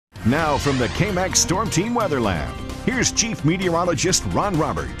Now from the KMAX Storm Team Weather Lab, here's Chief Meteorologist Ron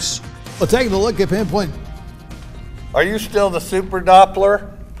Roberts. Well, taking a look at Pinpoint. Are you still the Super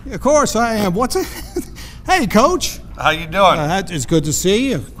Doppler? Of course I am. What's it? Hey, Coach. How you doing? It's good to see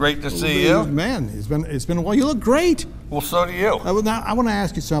you. Great to see you. Man, it's been a while. You look great. Well, so do you. Now, I want to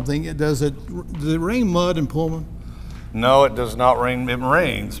ask you something. Does it rain mud in Pullman? No, it does not rain. It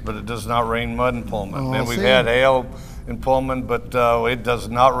rains, but it does not rain mud in Pullman. Oh, and we've had hail in Pullman, but it does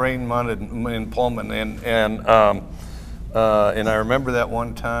not rain mud in Pullman. And I remember that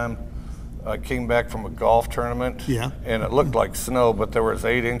one time I came back from a golf tournament. Yeah. And it looked like snow, but there was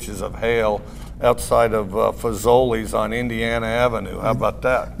 8 inches of hail outside of Fazoli's on Indiana Avenue. How about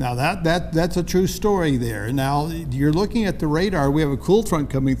that? Now that's a true story there. Now you're looking at the radar. We have a cool front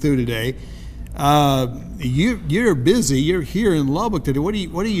coming through today. You're busy. You're here in Lubbock today. What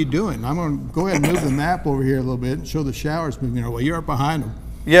are you doing? I'm going to go ahead and move the map over here a little bit and show the showers moving our way. You're up behind them.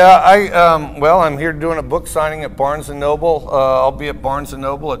 Yeah, I'm here doing a book signing at Barnes & Noble. I'll be at Barnes &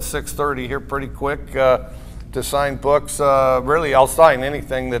 Noble at 6:30 here pretty quick to sign books. Really, I'll sign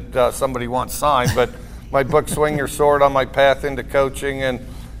anything that somebody wants signed, but my book, Swing Your Sword on My Path into Coaching,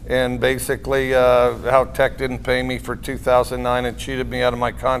 and basically how Tech didn't pay me for 2009 and cheated me out of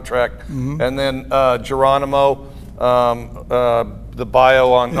my contract. Mm-hmm. And then Geronimo, the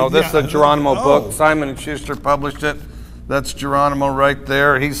bio on, this is a Geronimo book. Simon & Schuster published it. That's Geronimo right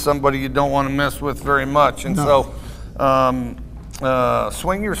there. He's somebody you don't want to mess with very much. And so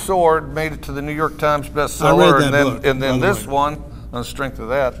Swing Your Sword made it to the New York Times bestseller. And then this one, on the strength of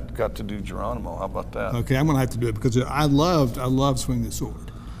that, got to do Geronimo. How about that? Okay, I'm going to have to do it because I love Swing the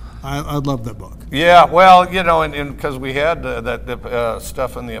Sword. I love that book. Yeah, well, and because we had that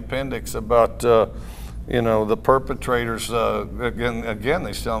stuff in the appendix about, the perpetrators, again,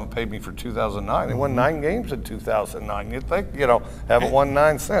 they still haven't paid me for 2009. They won 9 games in 2009. You'd think, haven't won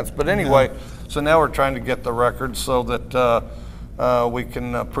 9 cents. But anyway, so now we're trying to get the records so that we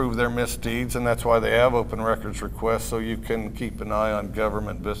can prove their misdeeds, and that's why they have open records requests, so you can keep an eye on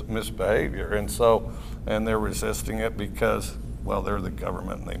government misbehavior. And they're resisting it because, well, they're the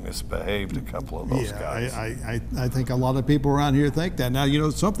government and they misbehaved, a couple of those guys. I think a lot of people around here think that. Now,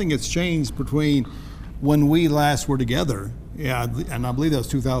 something has changed between when we last were together, and I believe that was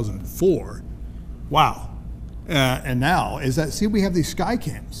 2004. Wow. And now, we have these sky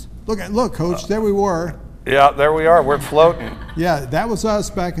cams. Look, Coach, there we were. Yeah, there we are. We're floating. Yeah, that was us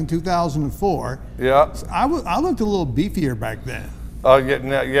back in 2004. Yeah. I looked a little beefier back then. Oh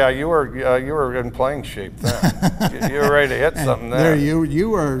yeah, you were in playing shape then. you were ready to hit something there.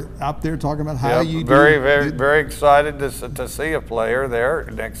 You were up there talking about how you very excited to see a player there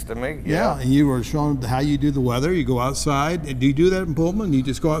next to me. Yeah, and you were showing how you do the weather. You go outside. Do you do that in Pullman? You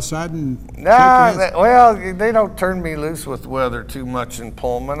just go outside and they don't turn me loose with weather too much in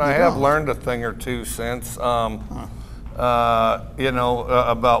Pullman. I have learned a thing or two since. About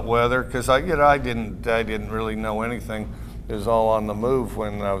weather because I didn't really know anything. It was all on the move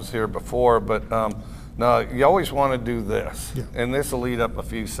when I was here before, but no, you always want to do this, and this will lead up a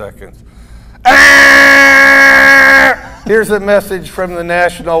few seconds. Here's a message from the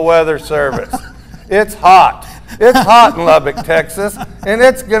National Weather Service. It's hot. It's hot in Lubbock, Texas, and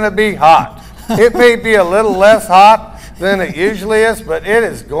it's going to be hot. It may be a little less hot than it usually is, but it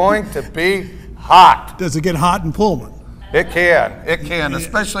is going to be hot. Does it get hot in Pullman? It can,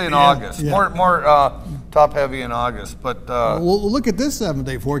 especially in August. More top heavy in August, but well, look at this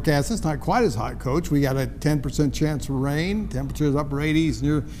 7-day forecast. It's not quite as hot, Coach. We got a 10% chance of rain. Temperatures upper 80s,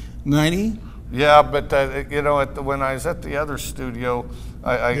 near 90. Yeah, but when I was at the other studio,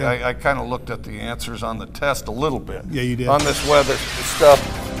 I kind of looked at the answers on the test a little bit. Yeah, you did. On this weather stuff,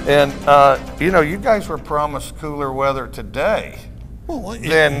 and you guys were promised cooler weather today. Well,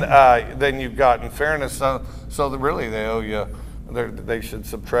 than you've got. In fairness, so really they owe you. They should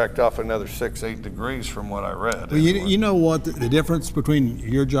subtract off another 6-8 degrees from what I read. Well, you know what the difference between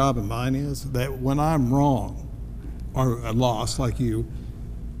your job and mine is? That when I'm wrong or lost like you,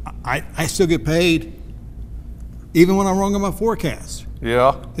 I still get paid even when I'm wrong on my forecast.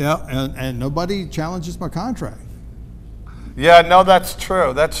 Yeah. Yeah, and nobody challenges my contract. Yeah, no, that's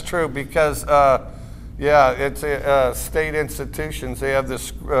true. That's true because it's state institutions. They have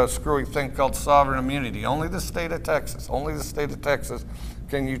this screwy thing called sovereign immunity. Only the state of Texas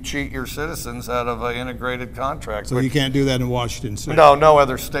can you cheat your citizens out of an integrated contract. So you can't do that in Washington State? No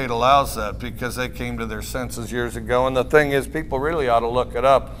other state allows that because they came to their senses years ago. And the thing is, people really ought to look it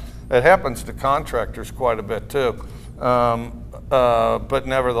up. It happens to contractors quite a bit too. But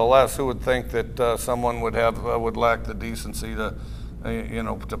nevertheless, who would think that someone would lack the decency to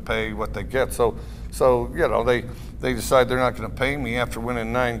pay what they get? So So, you know, they decide they're not going to pay me after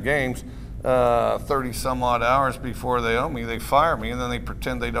winning 9 games, 30 some odd hours before they owe me. They fire me, and then they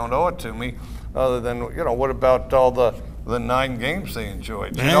pretend they don't owe it to me, other than, you know, what about all the 9 games they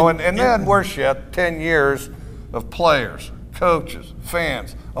enjoyed? You know, and then worse yet, 10 years of players, coaches,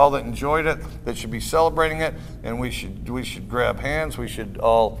 fans, all that enjoyed it, that should be celebrating it, and we should grab hands. We should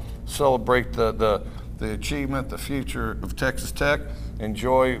all celebrate the achievement, the future of Texas Tech,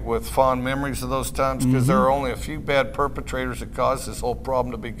 enjoy with fond memories of those times, because there are only a few bad perpetrators that caused this whole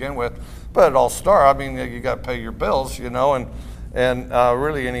problem to begin with. But it all started, I mean, you got to pay your bills, you know, and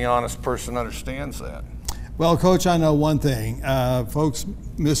really any honest person understands that. Well, Coach, I know one thing. Folks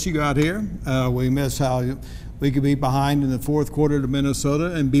miss you out here. We miss how we could be behind in the fourth quarter to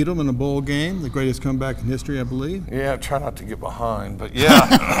Minnesota and beat them in a bowl game, the greatest comeback in history, I believe. Yeah, try not to get behind, but yeah,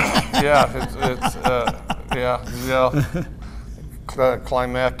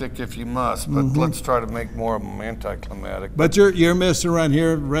 climactic if you must, but let's try to make more of them anticlimactic. But you're missed around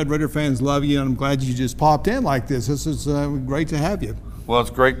here. Red Raider fans love you, and I'm glad you just popped in like this. This is great to have you. Well,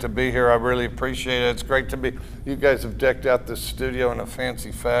 it's great to be here. I really appreciate it. It's great to be. You guys have decked out this studio in a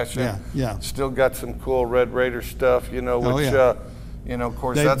fancy fashion. Yeah. Still got some cool Red Raider stuff, you know, which, you know, of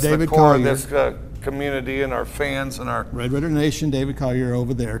course, that's David the core Collier. of this community and our fans and our Red Raider Nation, David Collier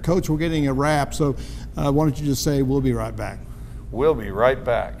over there. Coach, we're getting a wrap, so why don't you just say we'll be right back. We'll be right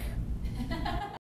back.